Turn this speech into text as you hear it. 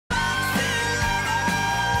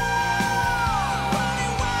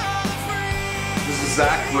is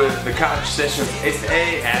Zach with the Couch Sessions SA,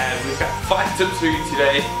 and we've got 5 tips for you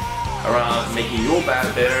today around making your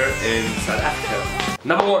bed better in South Africa.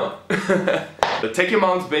 Number 1, take your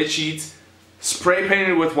mom's bed sheets, spray paint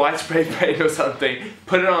it with white spray paint or something,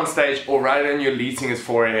 put it on stage or write it on your lead singer's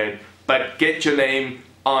forehead, but get your name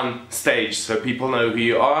on stage so people know who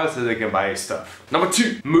you are so they can buy your stuff. Number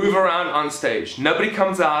 2, move around on stage. Nobody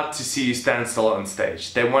comes out to see you stand still on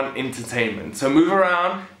stage. They want entertainment. So move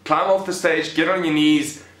around, climb off the stage, get on your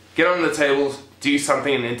knees, get on the tables, do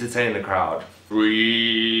something and entertain the crowd.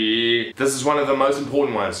 This is one of the most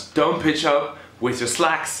important ones. Don't pitch up with your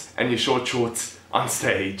slacks and your short shorts on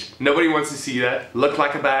stage. Nobody wants to see that. Look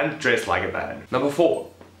like a band, dress like a band. Number 4,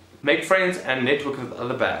 make friends and network with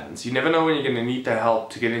other bands. You never know when you're going to need their help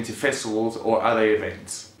to get into festivals or other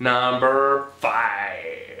events. Number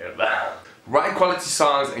 5, write quality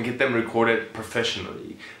songs and get them recorded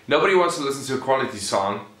professionally. Nobody wants to listen to a quality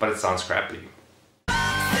song, but it sounds crappy.